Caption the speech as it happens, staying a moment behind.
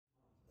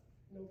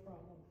No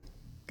problem.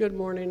 Good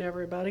morning,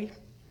 everybody.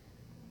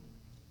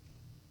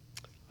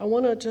 I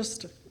want to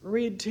just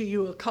read to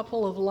you a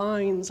couple of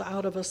lines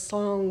out of a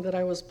song that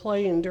I was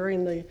playing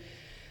during the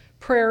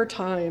prayer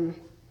time.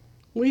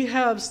 We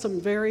have some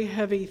very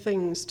heavy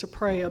things to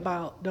pray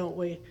about, don't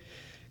we?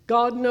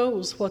 God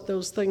knows what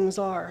those things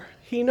are.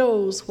 He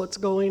knows what's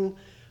going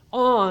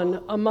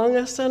on among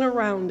us and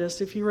around us.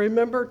 If you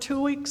remember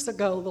 2 weeks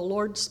ago, the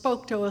Lord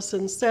spoke to us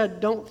and said,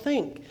 don't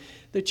think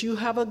that you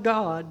have a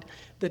God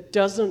that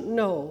doesn't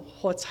know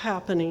what's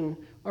happening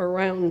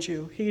around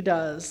you. He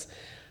does.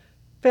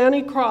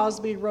 Fanny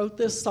Crosby wrote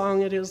this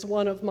song. It is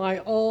one of my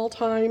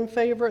all-time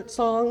favorite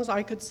songs.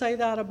 I could say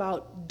that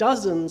about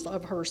dozens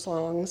of her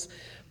songs,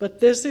 but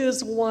this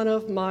is one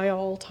of my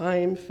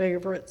all-time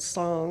favorite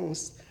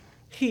songs.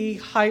 He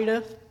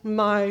hideth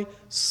my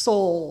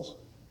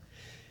soul.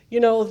 You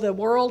know, the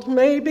world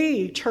may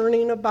be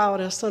turning about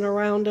us and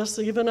around us,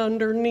 even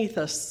underneath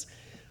us,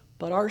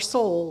 but our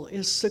soul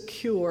is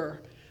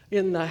secure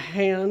in the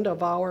hand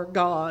of our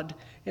God,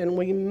 and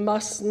we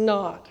must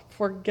not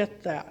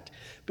forget that,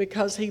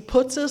 because he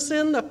puts us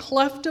in the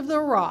cleft of the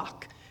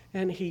rock,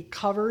 and he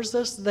covers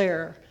us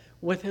there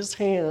with his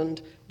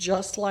hand,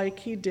 just like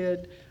he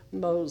did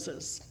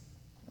Moses.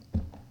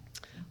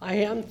 I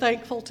am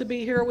thankful to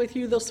be here with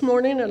you this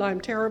morning, and I'm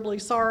terribly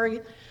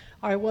sorry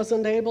I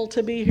wasn't able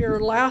to be here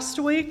last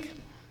week,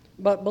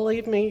 but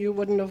believe me, you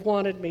wouldn't have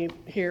wanted me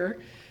here.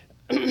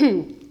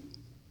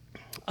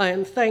 I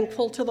am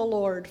thankful to the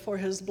Lord for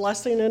his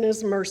blessing and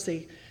his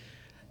mercy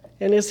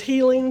and his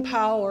healing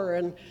power.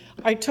 And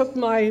I took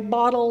my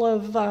bottle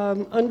of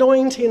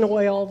anointing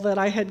oil that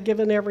I had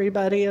given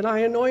everybody, and I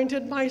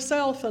anointed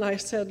myself, and I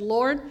said,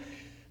 Lord,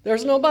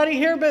 there's nobody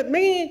here but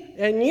me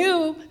and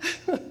you,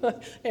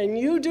 and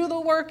you do the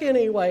work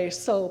anyway,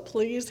 so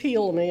please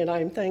heal me, and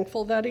I'm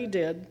thankful that he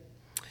did.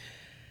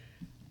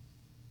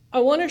 I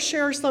want to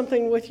share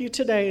something with you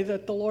today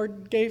that the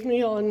Lord gave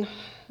me on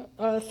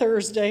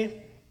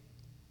Thursday,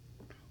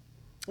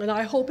 and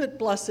I hope it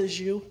blesses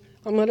you.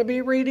 I'm going to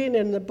be reading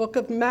in the book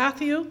of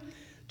Matthew,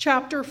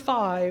 chapter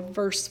 5,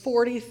 verse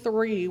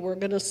 43. We're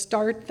going to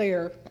start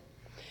there.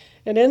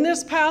 And in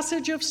this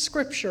passage of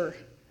Scripture,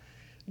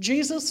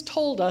 Jesus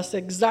told us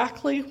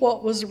exactly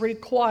what was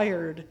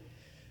required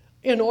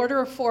in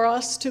order for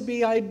us to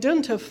be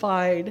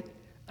identified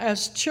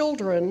as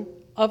children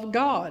of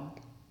God.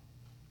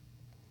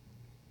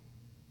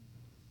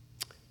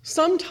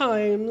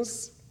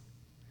 Sometimes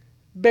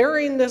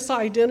bearing this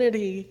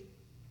identity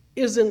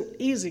isn't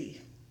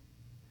easy.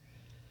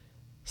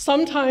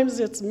 Sometimes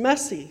it's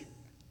messy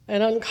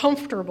and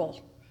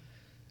uncomfortable,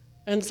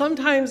 and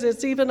sometimes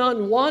it's even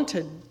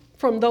unwanted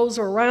from those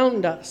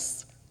around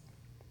us.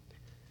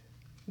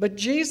 But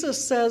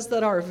Jesus says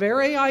that our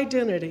very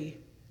identity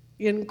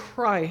in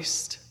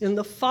Christ, in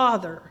the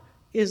Father,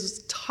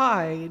 is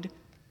tied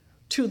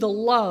to the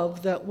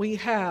love that we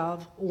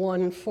have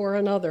one for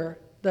another,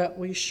 that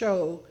we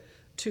show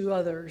to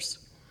others.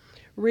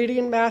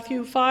 Reading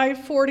Matthew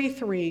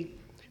 5:43,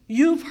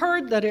 you've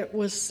heard that it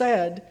was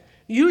said,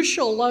 you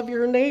shall love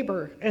your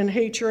neighbor and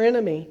hate your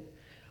enemy.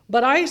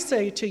 But I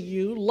say to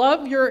you,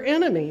 love your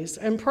enemies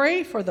and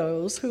pray for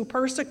those who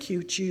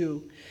persecute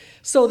you,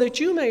 so that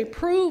you may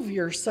prove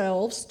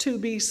yourselves to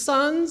be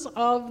sons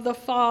of the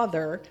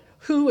Father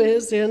who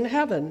is in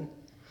heaven.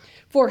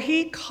 For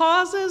he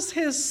causes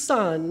his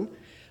sun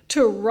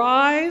to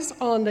rise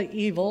on the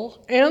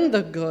evil and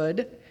the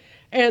good,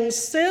 and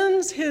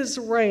sends his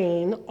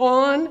rain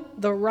on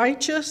the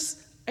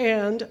righteous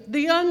and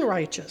the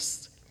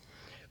unrighteous.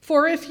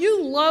 For if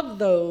you love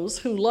those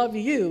who love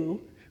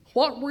you,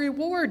 what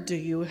reward do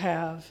you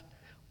have?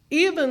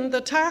 Even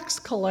the tax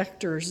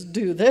collectors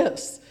do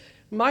this.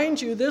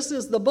 Mind you, this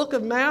is the book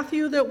of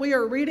Matthew that we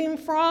are reading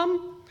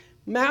from.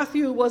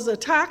 Matthew was a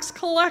tax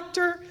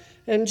collector,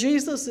 and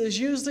Jesus is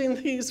using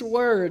these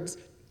words.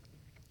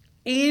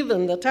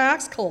 Even the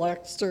tax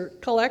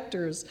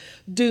collectors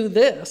do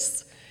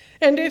this.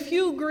 And if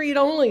you greet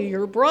only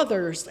your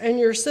brothers and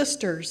your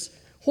sisters,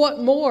 what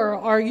more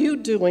are you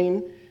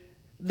doing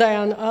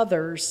than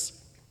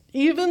others?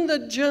 Even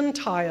the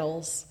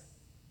Gentiles,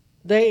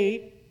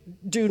 they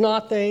do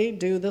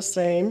the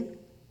same?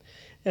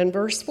 And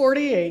verse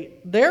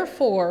 48,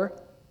 therefore,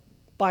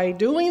 by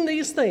doing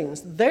these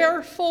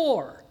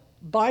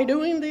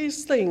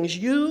things,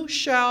 you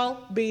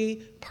shall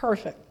be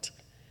perfect,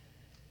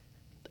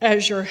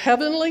 as your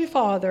heavenly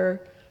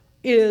Father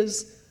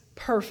is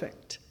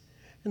perfect.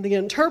 And the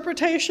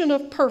interpretation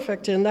of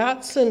perfect in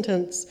that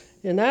sentence,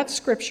 in that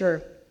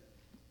scripture,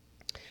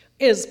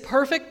 is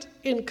perfect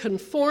in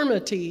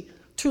conformity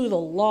to the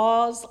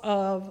laws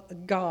of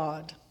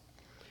God.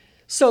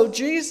 So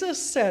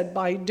Jesus said,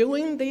 by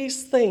doing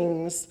these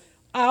things,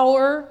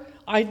 our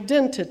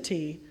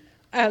identity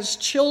as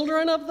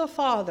children of the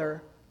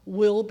Father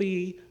will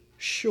be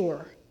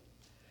sure.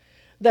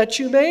 That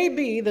you may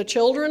be the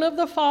children of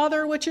the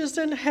Father which is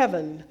in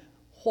heaven.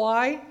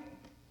 Why?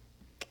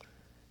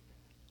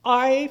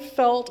 I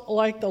felt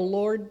like the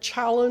Lord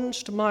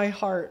challenged my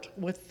heart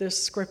with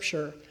this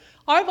scripture.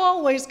 I've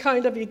always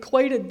kind of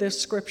equated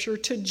this scripture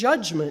to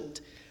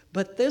judgment,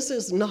 But this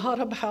is not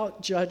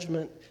about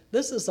judgment.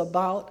 This is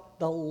about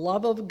the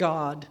love of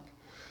God.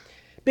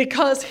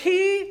 Because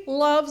he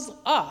loves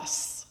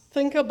us.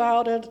 Think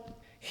about it.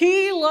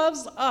 He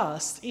loves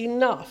us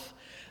enough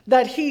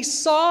that he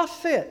saw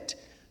fit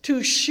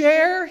to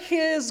share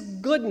his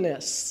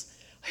goodness,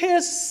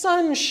 his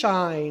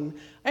sunshine,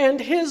 and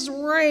his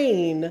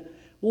rain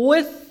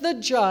with the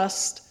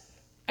just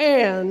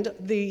and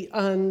the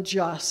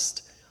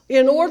unjust.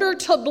 In order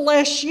to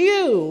bless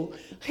you,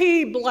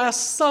 he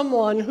blessed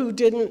someone who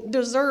didn't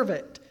deserve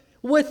it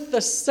with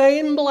the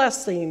same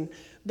blessing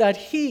that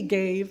he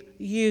gave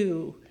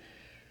you.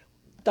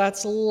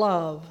 That's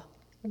love.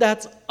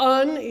 That's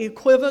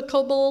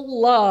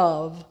unequivocal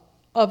love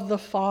of the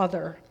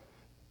Father.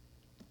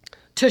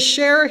 To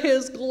share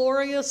his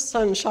glorious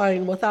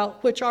sunshine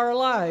without which our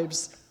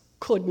lives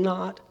could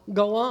not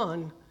go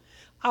on.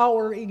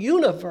 Our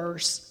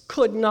universe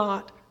could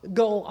not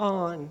go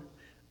on.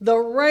 The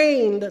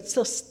rain that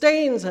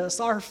sustains us,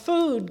 our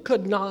food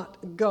could not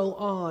go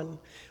on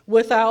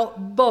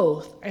without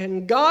both.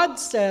 And God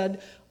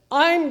said,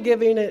 I'm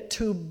giving it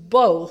to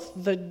both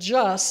the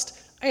just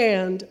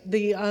and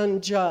the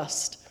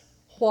unjust.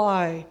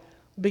 Why?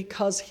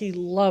 Because he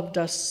loved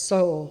us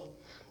so.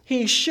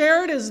 He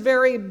shared his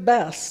very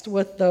best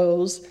with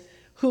those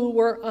who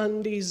were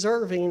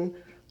undeserving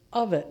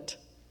of it.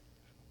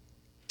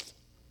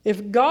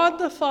 If God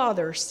the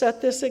Father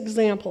set this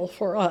example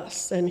for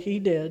us, and he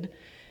did,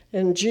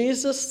 and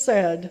Jesus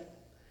said,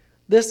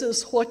 this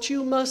is what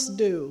you must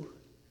do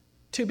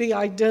to be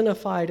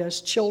identified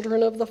as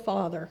children of the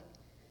Father,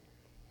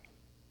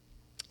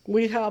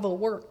 we have a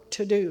work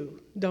to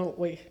do, don't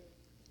we?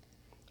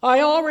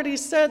 I already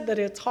said that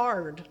it's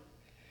hard.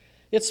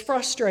 It's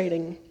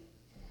frustrating.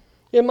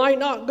 It might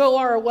not go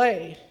our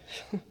way.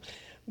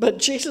 But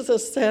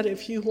Jesus said,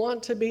 if you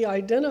want to be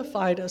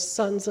identified as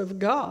sons of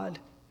God,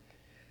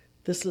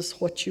 this is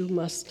what you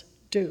must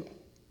do.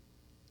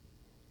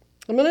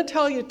 I'm going to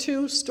tell you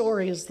two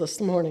stories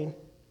this morning.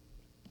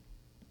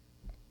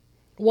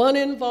 One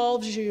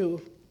involves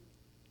you.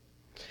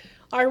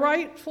 I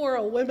write for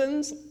a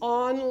women's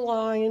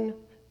online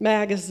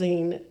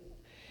magazine,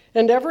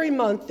 and every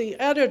month the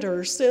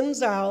editor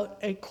sends out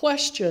a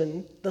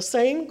question, the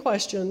same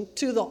question,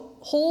 to the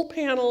whole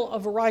panel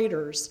of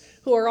writers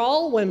who are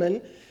all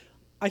women.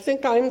 I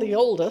think I'm the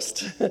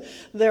oldest.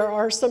 There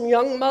are some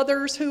young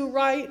mothers who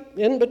write,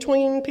 in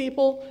between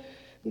people,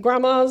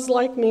 grandmas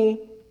like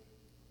me.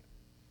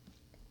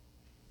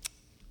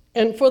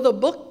 And for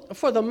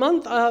the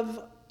month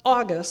of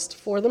August,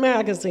 for the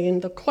magazine,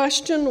 the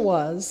question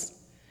was,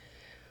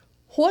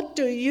 what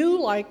do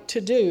you like to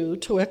do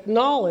to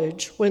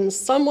acknowledge when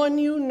someone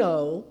you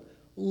know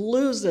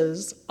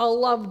loses a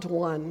loved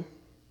one?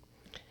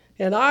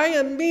 And I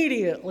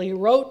immediately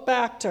wrote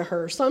back to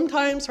her.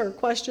 Sometimes her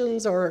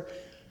questions are,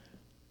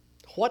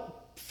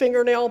 what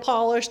fingernail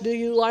polish do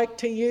you like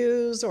to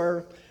use?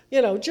 Or,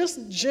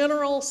 just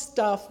general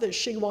stuff that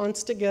she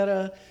wants to get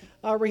a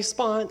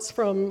response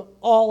from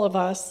all of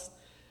us.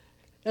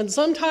 And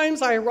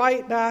sometimes I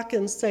write back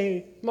and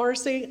say,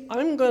 Marcy,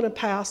 I'm going to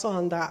pass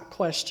on that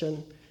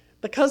question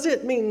because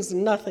it means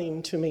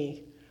nothing to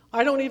me.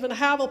 I don't even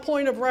have a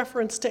point of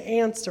reference to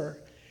answer.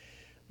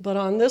 But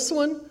on this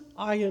one,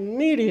 I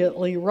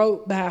immediately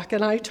wrote back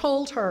and I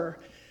told her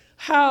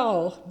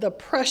how the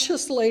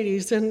precious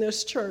ladies in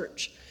this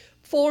church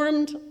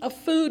formed a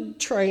food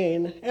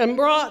train and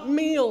brought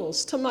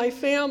meals to my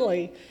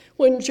family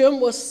when Jim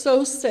was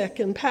so sick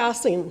and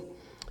passing.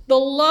 The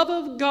love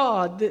of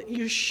God that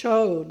you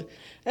showed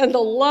and the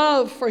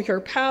love for your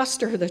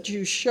pastor that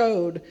you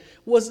showed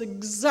was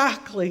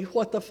exactly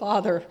what the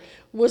Father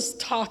was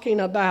talking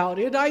about.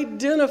 It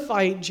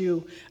identified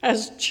you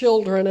as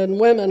children and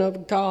women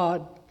of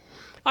God.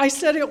 I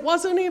said it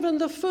wasn't even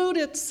the food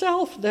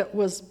itself that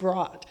was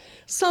brought.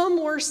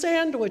 Some were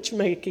sandwich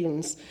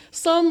makings.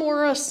 Some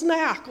were a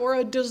snack or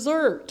a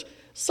dessert.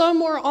 Some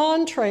were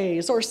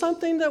entrees or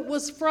something that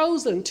was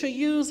frozen to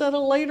use at a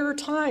later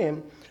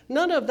time.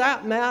 None of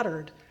that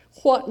mattered.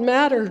 What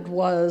mattered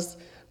was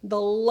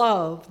the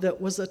love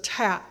that was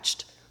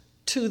attached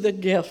to the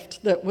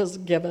gift that was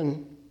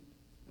given.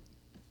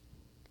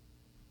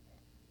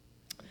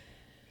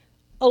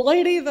 A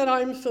lady that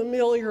I'm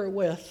familiar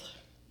with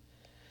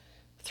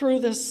through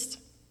this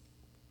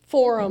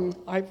forum,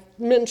 I've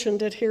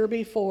mentioned it here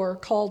before,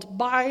 called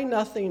Buy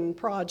Nothing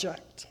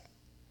Project.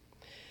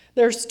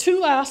 There's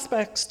two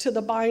aspects to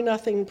the Buy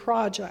Nothing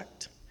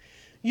Project.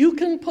 You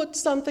can put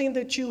something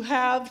that you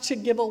have to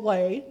give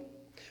away,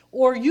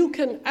 or you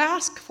can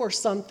ask for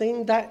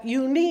something that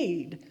you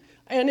need.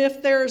 And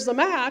if there's a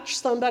match,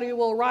 somebody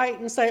will write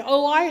and say,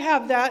 oh, I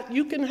have that,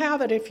 you can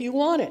have it if you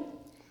want it,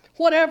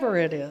 whatever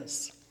it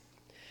is.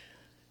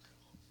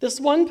 This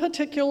one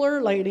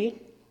particular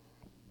lady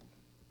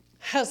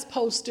has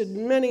posted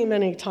many,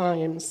 many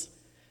times,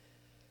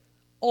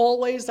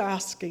 always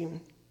asking.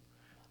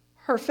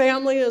 Her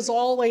family is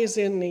always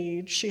in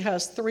need. She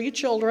has 3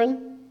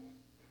 children.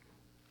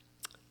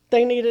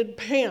 They needed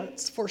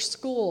pants for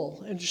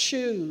school and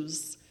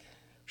shoes,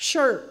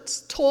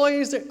 shirts,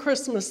 toys at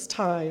Christmas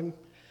time,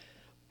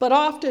 But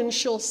often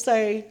she'll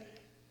say,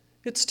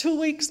 it's 2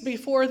 weeks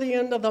before the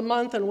end of the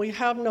month and we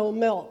have no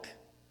milk,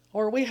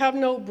 or we have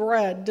no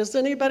bread. Does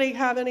anybody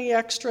have any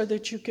extra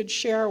that you could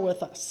share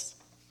with us?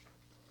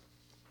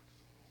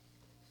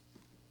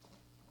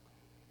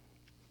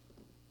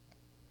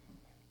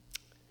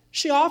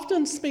 She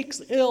often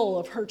speaks ill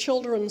of her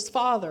children's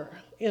father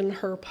in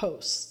her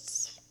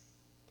posts.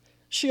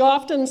 She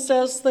often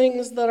says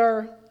things that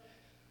are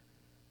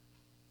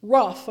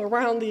rough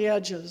around the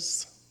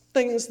edges,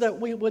 things that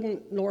we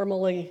wouldn't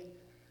normally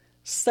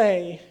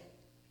say.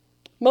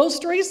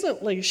 Most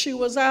recently, she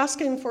was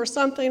asking for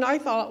something I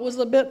thought was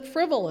a bit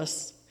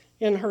frivolous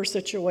in her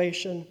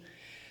situation.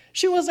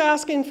 She was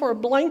asking for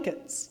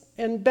blankets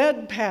and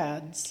bed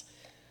pads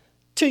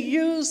to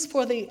use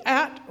for the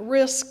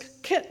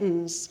at-risk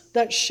kittens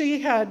that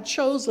she had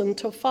chosen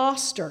to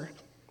foster,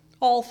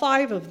 all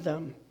 5 of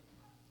them.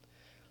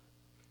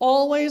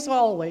 Always,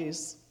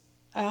 always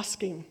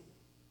asking.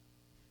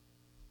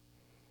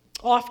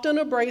 Often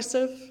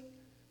abrasive,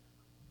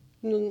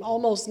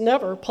 almost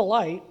never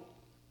polite,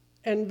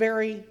 and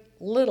very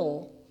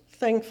little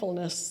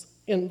thankfulness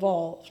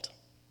involved.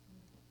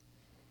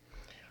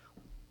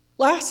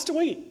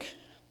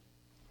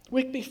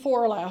 Week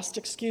before last,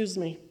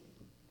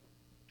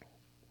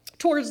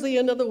 towards the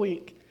end of the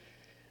week,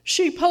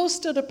 she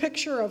posted a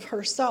picture of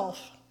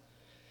herself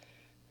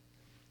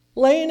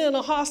laying in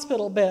a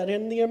hospital bed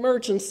in the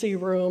emergency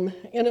room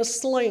in a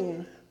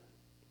sling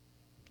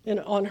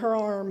on her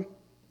arm,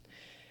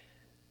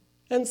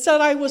 and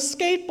said, I was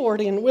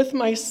skateboarding with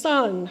my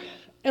son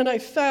and I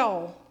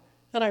fell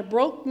and I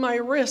broke my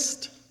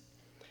wrist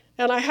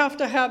and I have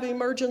to have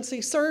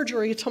emergency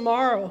surgery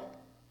tomorrow.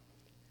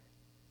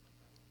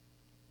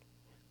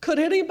 Could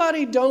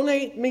anybody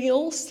donate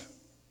meals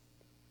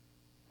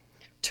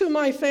to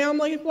my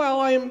family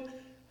while I'm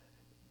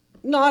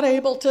not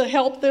able to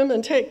help them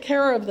and take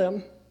care of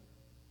them?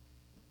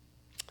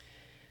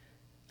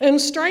 And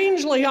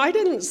strangely, I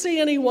didn't see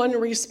anyone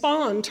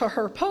respond to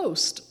her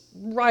post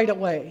right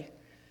away.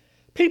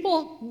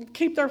 People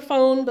keep their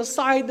phone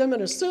beside them,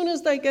 and as soon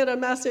as they get a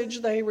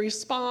message, they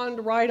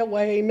respond right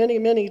away many,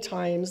 many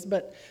times.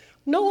 But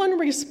no one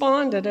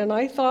responded, and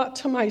I thought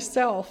to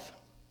myself,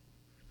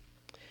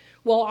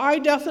 well, I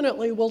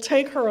definitely will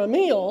take her a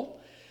meal,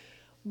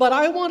 but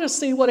I want to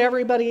see what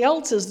everybody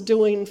else is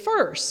doing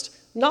first.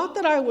 Not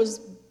that I was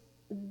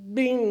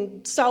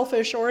being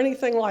selfish or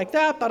anything like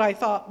that, but I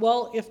thought,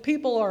 well, if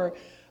people are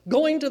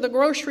going to the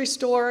grocery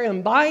store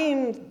and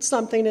buying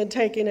something and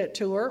taking it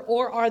to her,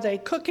 or are they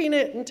cooking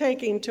it and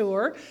taking to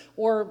her,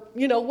 or,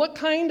 what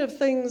kind of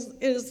things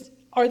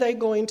are they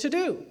going to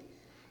do?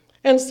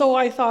 And so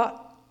I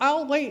thought,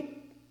 I'll wait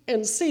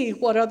and see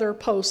what other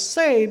posts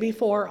say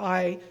before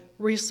I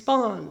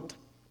respond.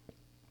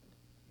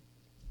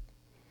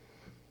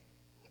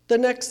 The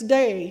next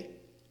day,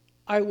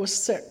 I was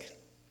sick,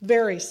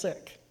 very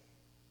sick,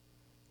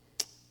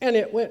 and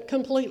it went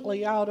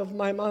completely out of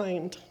my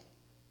mind.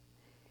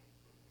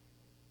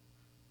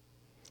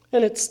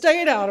 And it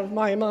stayed out of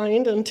my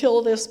mind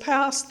until this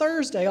past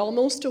Thursday,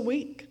 almost a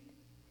week.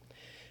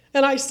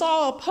 And I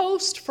saw a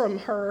post from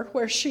her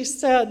where she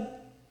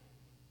said,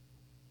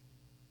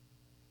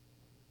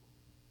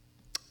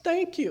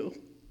 thank you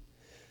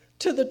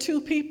to the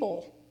 2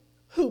 people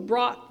who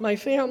brought my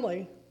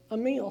family a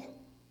meal.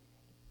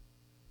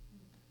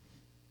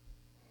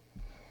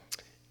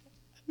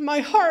 My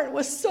heart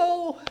was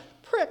so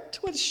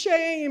pricked with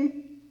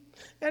shame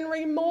and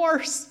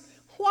remorse.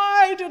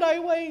 Why did I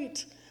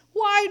wait?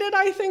 Why did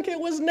I think it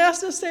was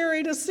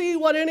necessary to see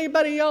what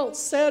anybody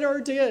else said or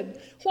did?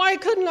 Why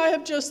couldn't I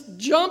have just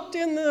jumped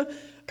in the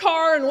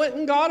car and went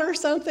and got her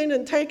something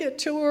and take it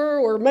to her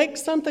or make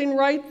something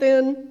right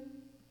then?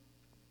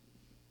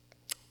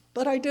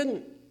 But I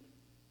didn't.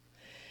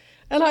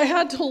 And I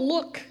had to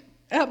look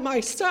at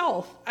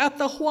myself, at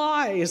the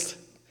whys.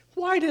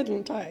 Why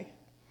didn't I?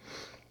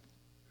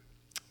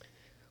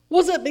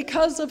 Was it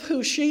because of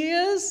who she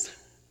is?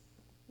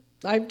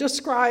 I've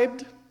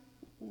described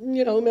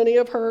many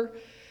of her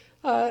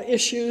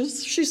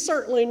issues. She's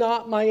certainly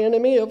not my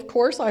enemy, of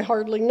course. I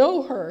hardly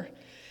know her.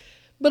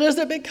 But is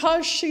it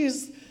because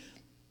she's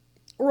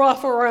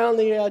rough around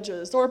the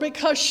edges, or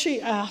because she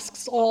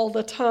asks all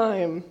the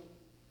time?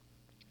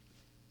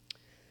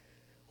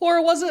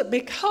 Or was it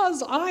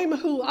because I'm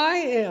who I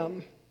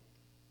am?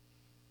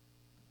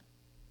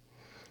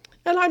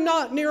 And I'm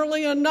not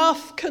nearly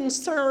enough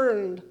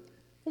concerned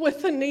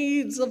with the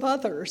needs of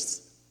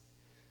others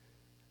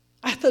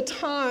at the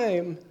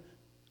time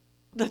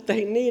that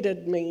they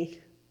needed me,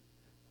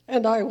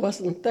 and I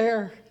wasn't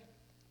there?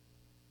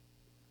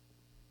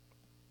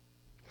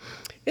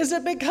 Is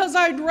it because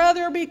I'd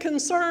rather be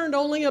concerned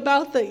only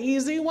about the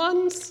easy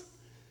ones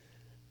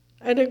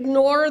and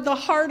ignore the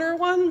harder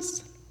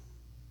ones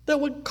that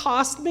would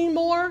cost me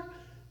more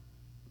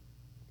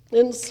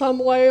in some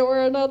way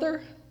or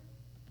another?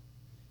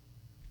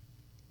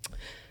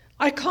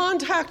 I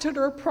contacted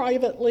her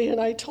privately, and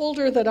I told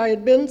her that I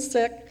had been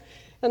sick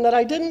and that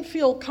I didn't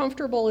feel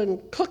comfortable in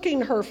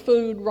cooking her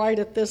food right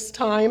at this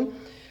time,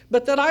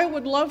 but that I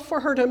would love for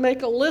her to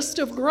make a list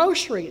of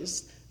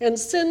groceries and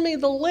send me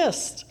the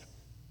list,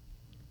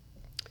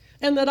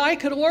 and that I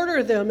could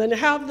order them and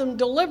have them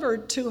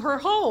delivered to her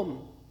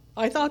home.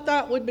 I thought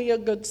that would be a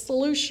good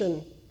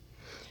solution.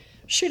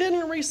 She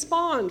didn't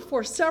respond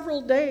for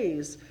several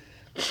days.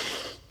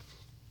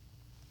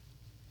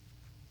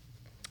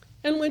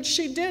 And when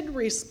she did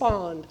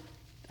respond,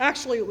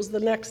 actually it was the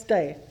next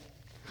day,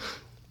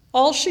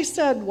 all she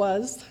said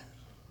was,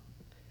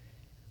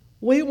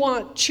 "We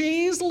want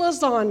cheese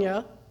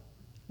lasagna,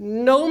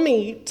 no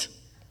meat,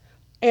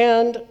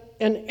 and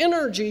an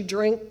energy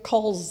drink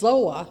called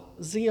ZOA,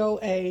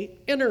 Z-O-A,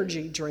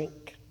 energy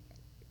drink."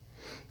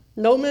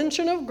 No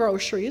mention of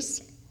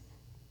groceries.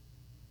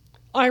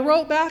 I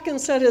wrote back and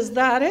said, "Is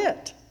that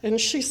it?" And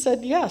she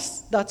said,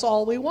 "Yes, that's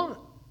all we want."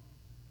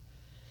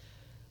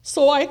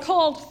 So I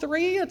called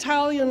 3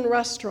 Italian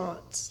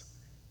restaurants.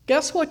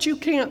 Guess what you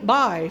can't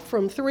buy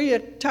from 3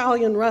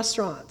 Italian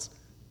restaurants?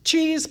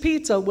 Cheese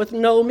pizza with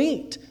no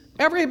meat.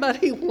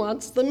 Everybody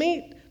wants the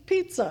meat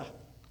pizza.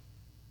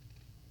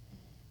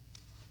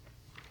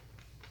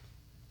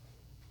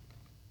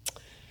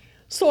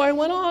 So I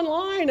went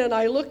online and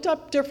I looked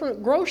up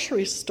different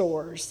grocery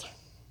stores.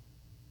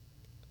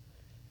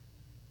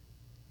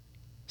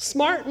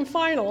 Smart and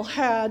Final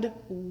had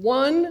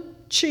 1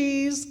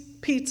 cheese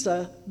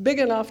pizza big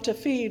enough to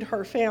feed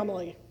her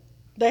family.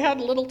 They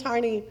had little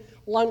tiny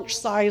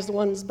lunch-sized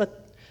ones,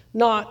 but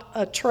not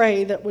a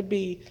tray that would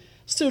be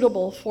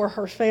suitable for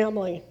her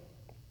family.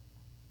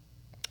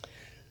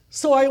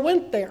 So I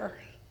went there,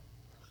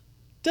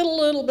 did a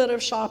little bit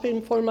of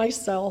shopping for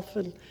myself,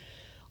 and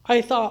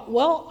I thought,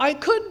 well, I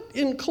could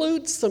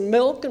include some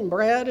milk and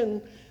bread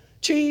and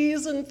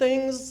cheese and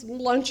things,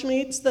 lunch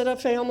meats that a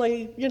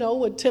family,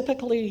 would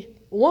typically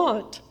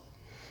want.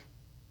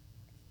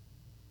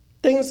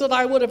 Things that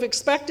I would have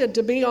expected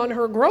to be on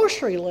her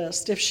grocery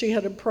list if she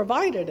had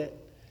provided it.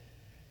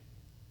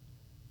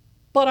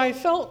 But I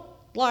felt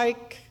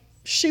like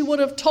she would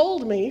have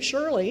told me,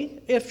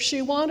 surely, if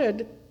she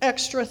wanted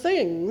extra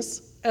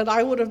things, and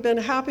I would have been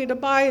happy to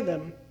buy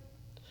them.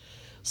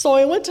 So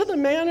I went to the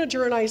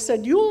manager and I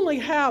said, "You only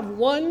have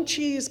 1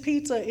 cheese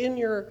pizza in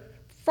your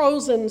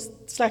frozen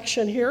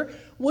section here.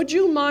 Would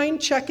you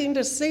mind checking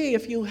to see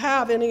if you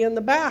have any in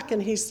the back?"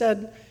 And he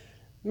said,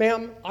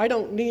 "Ma'am, I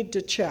don't need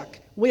to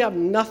check. We have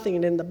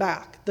nothing in the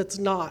back that's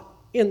not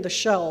in the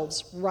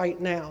shelves right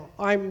now.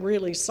 I'm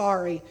really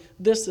sorry.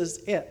 This is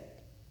it."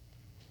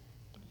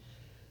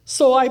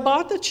 So I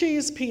bought the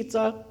cheese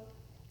pizza,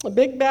 a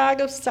big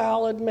bag of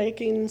salad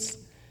makings,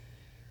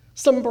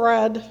 some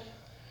bread,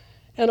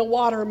 and a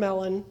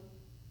watermelon.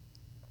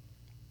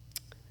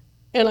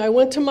 And I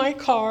went to my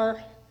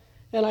car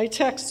and I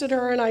texted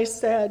her and I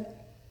said,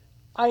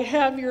 "I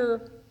have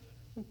your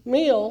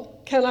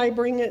meal. Can I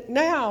bring it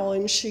now?"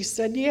 And she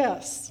said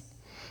yes.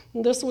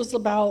 And this was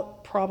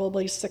about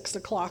probably 6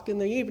 o'clock in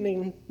the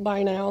evening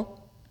by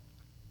now.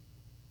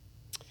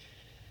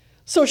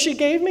 So she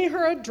gave me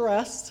her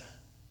address,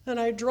 and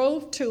I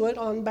drove to it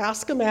on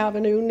Bascom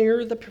Avenue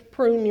near the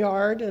prune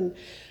yard, and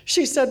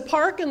she said,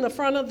 "Park in the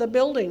front of the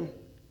building."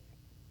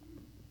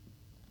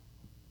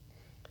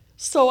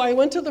 So I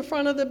went to the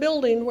front of the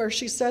building where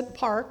she said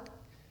park.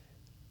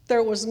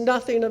 There was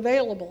nothing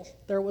available.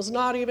 There was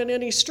not even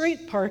any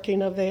street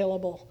parking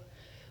available.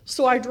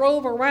 So I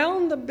drove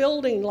around the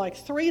building like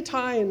 3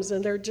 times,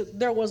 and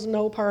there was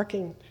no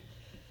parking.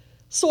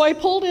 So I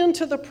pulled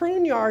into the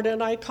prune yard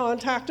and I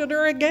contacted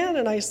her again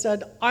and I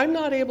said, "I'm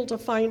not able to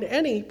find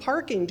any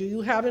parking. Do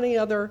you have any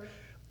other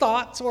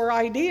thoughts or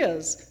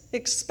ideas?"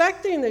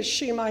 Expecting that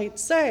she might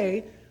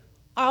say,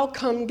 "I'll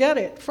come get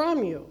it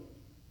from you."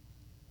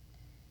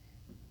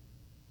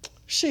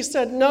 She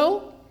said,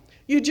 "No,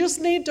 you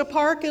just need to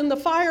park in the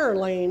fire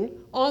lane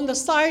on the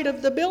side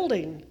of the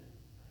building."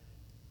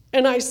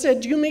 And I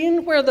said, "You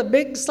mean where the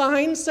big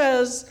sign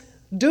says,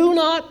 'Do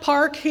not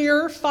park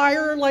here,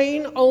 fire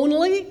lane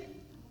only'?"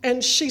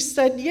 And she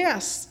said,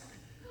 "Yes.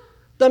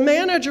 The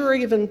manager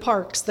even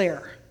parks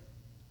there."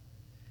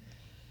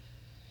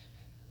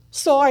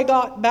 So I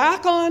got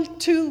back on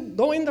to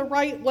going the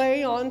right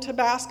way onto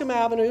Bascom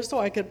Avenue so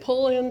I could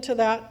pull into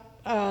that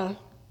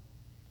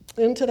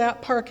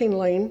parking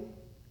lane.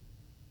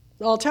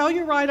 I'll tell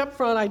you right up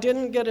front, I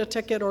didn't get a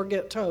ticket or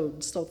get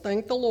towed, so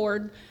thank the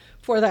Lord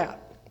for that.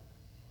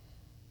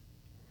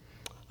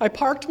 I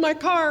parked my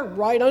car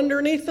right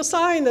underneath the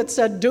sign that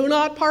said, "Do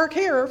not park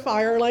here,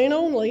 fire lane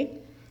only."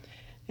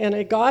 And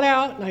I got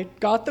out and I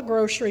got the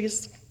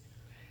groceries.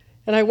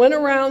 And I went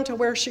around to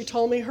where she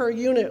told me her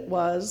unit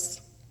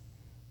was,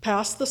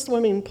 past the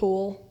swimming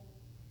pool.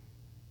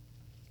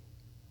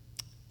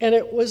 And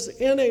it was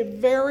in a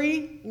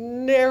very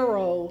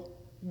narrow,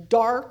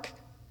 dark,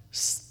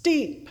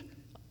 steep,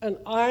 and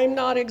I'm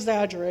not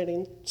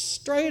exaggerating,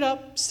 straight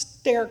up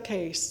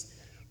staircase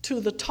to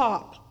the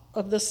top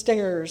of the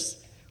stairs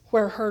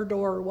where her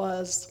door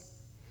was.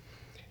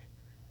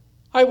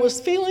 I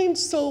was feeling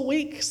so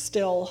weak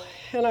still,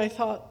 and I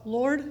thought,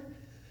 "Lord,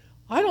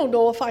 I don't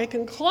know if I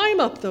can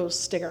climb up those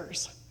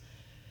stairs."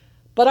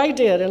 But I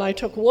did, and I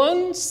took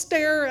 1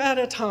 stair at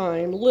a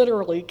time,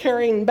 literally,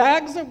 carrying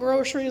bags of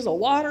groceries, a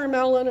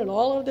watermelon, and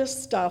all of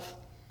this stuff.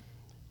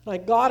 And I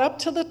got up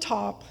to the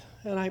top,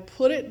 and I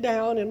put it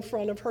down in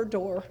front of her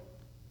door.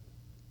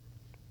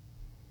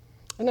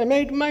 And I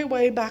made my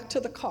way back to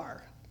the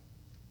car.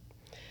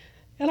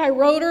 And I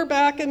wrote her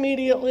back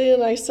immediately,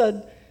 and I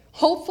said,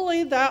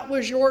 hopefully that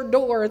was your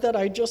door that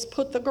I just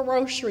put the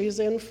groceries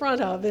in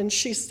front of. And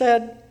she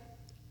said,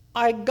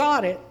 I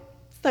got it,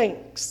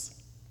 thanks.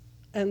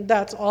 And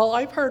that's all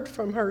I've heard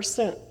from her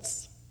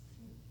since.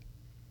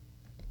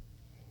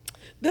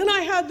 Then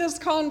I had this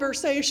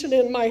conversation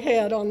in my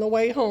head on the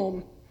way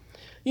home.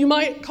 You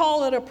might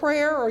call it a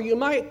prayer, or you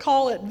might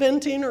call it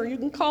venting, or you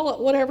can call it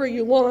whatever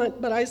you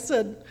want, but I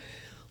said,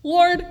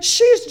 Lord,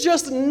 she's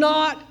just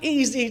not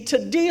easy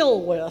to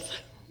deal with.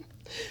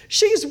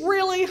 She's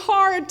really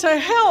hard to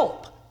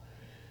help.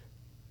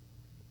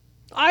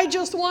 I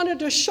just wanted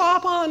to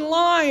shop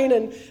online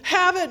and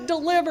have it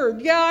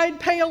delivered. Yeah, I'd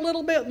pay a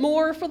little bit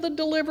more for the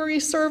delivery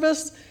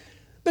service,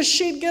 but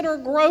she'd get her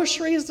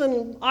groceries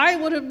and I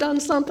would have done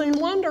something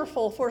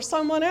wonderful for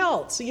someone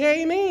else.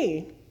 Yay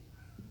me.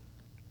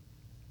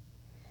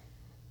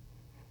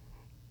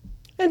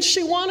 And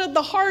she wanted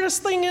the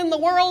hardest thing in the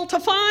world to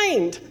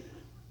find.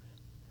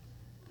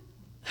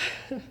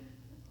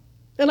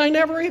 And I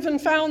never even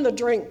found the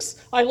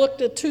drinks. I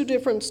looked at 2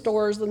 different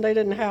stores and they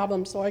didn't have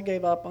them, so I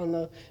gave up on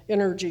the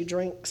energy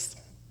drinks.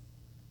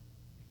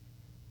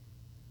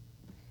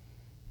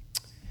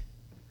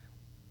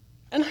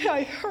 And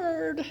I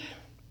heard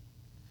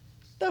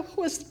the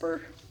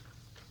whisper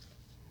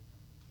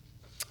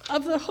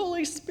of the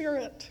Holy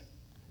Spirit.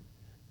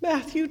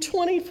 Matthew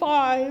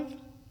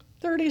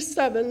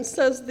 25:37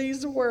 says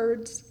these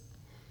words.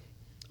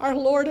 Our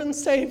Lord and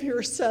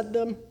Savior said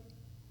them.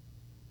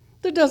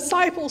 The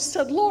disciples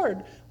said,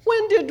 Lord,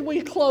 when did we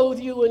clothe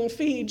you and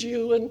feed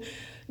you and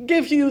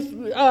give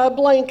you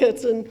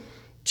blankets? And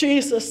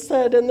Jesus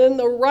said, and then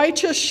the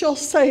righteous shall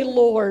say,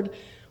 Lord,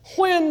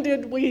 when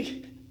did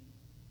we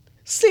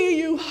see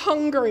you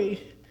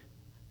hungry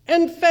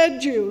and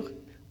fed you,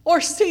 or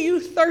see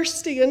you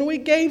thirsty and we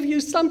gave you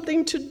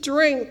something to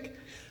drink,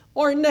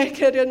 or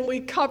naked and we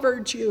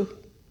covered you?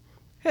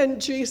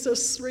 And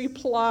Jesus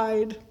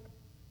replied,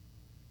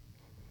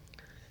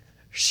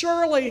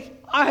 surely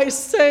I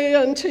say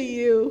unto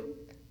you,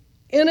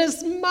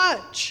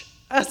 inasmuch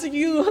as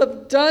you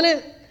have done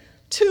it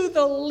to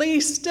the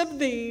least of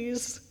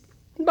these,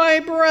 my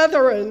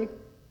brethren,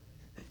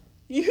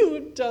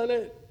 you've done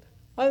it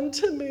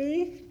unto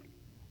me.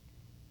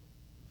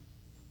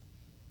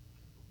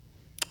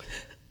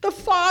 The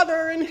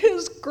Father, in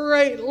his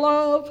great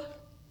love,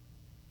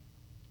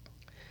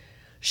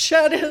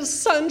 shed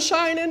his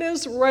sunshine and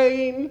his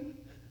rain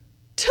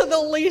to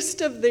the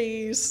least of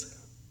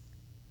these,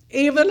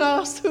 even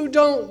us who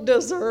don't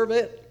deserve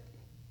it.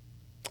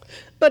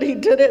 But he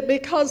did it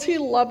because he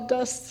loved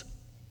us.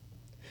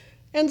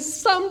 And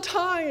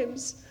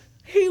sometimes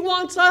he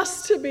wants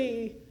us to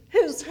be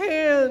his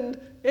hand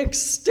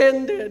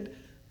extended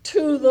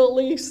to the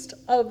least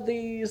of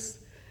these.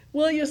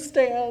 Will you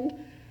stand?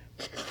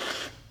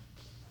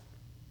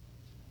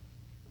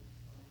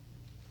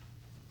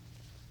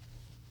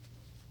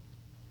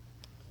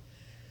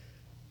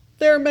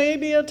 There may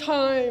be a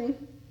time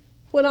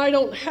when I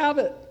don't have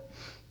it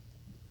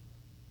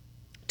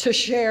to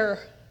share.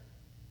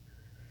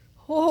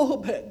 Oh,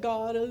 but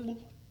God,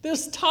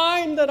 this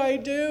time that I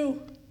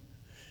do,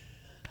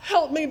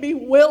 help me be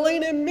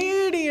willing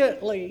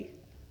immediately.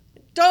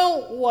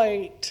 Don't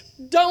wait.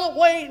 Don't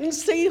wait and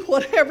see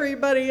what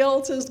everybody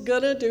else is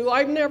going to do.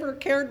 I've never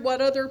cared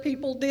what other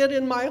people did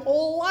in my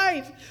whole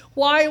life.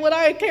 Why would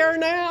I care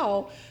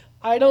now?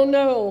 I don't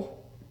know.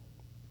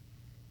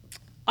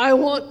 I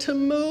want to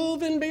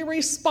move and be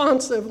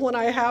responsive when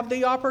I have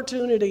the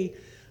opportunity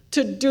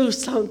to do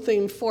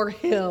something for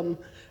him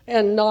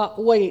and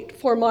not wait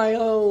for my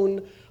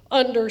own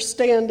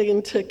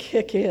understanding to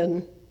kick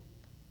in.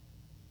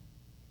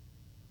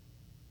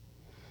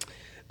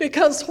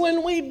 Because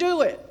when we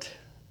do it,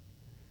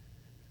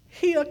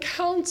 he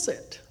accounts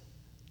it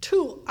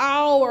to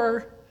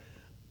our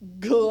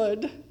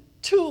good,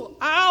 to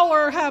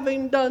our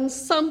having done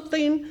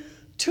something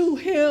to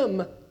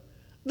him.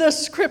 The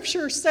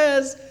scripture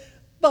says,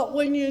 but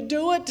when you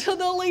do it to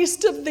the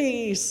least of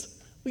these,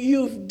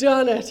 you've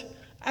done it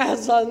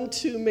as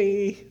unto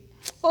me.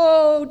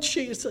 Oh,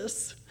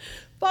 Jesus.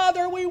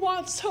 Father, we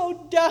want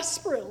so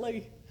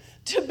desperately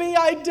to be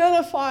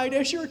identified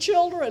as your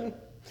children.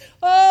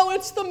 Oh,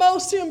 it's the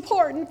most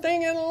important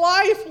thing in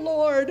life,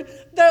 Lord,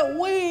 that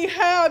we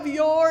have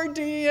your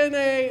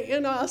DNA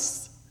in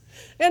us.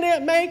 And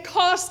it may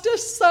cost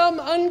us some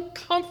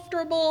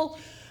uncomfortable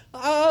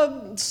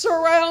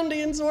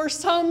surroundings or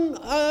some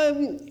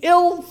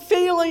ill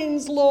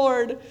feelings,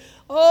 Lord.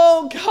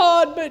 Oh,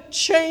 God, but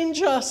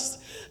change us.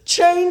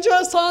 Change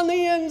us on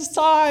the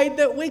inside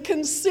that we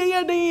can see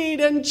a need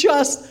and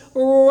just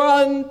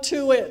run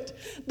to it.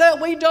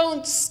 That we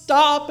don't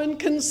stop and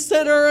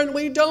consider and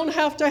we don't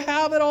have to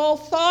have it all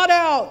thought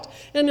out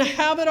and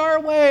have it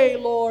our way,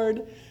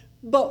 Lord.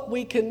 But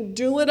we can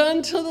do it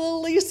unto the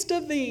least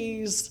of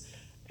these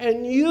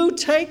And you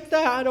take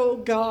that, oh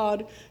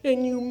God,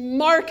 and you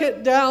mark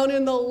it down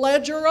in the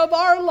ledger of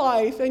our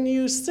life, and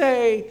you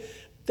say,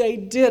 they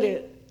did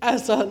it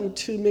as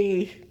unto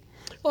me.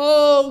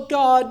 Oh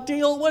God,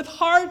 deal with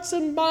hearts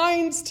and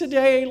minds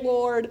today,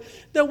 Lord,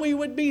 that we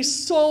would be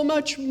so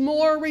much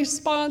more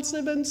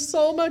responsive and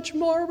so much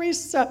more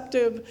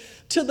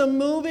receptive to the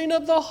moving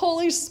of the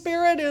Holy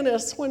Spirit in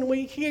us when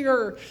we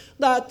hear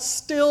that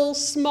still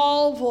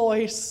small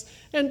voice,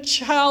 and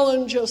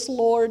challenge us,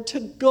 Lord,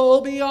 to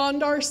go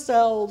beyond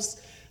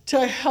ourselves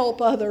to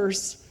help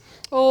others.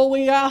 Oh,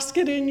 we ask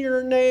it in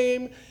your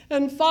name.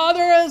 And Father,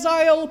 as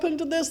I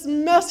opened this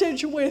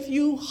message with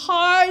you,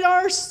 hide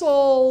our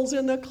souls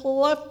in the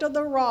cleft of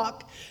the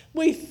rock.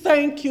 We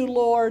thank you,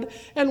 Lord,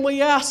 and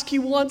we ask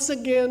you once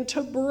again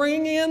to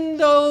bring in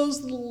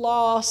those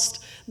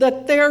lost,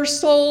 that their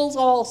souls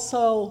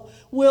also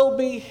will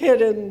be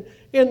hidden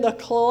in the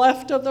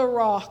cleft of the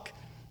rock.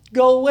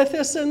 Go with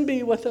us and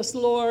be with us,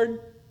 Lord.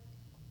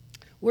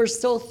 We're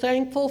so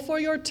thankful for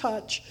your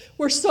touch.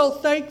 We're so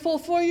thankful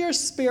for your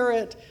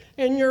Spirit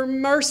and your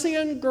mercy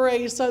and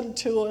grace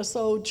unto us,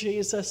 oh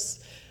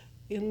Jesus.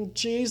 In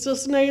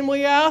Jesus' name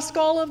we ask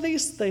all of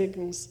these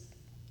things.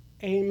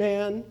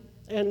 Amen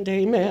and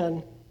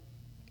amen.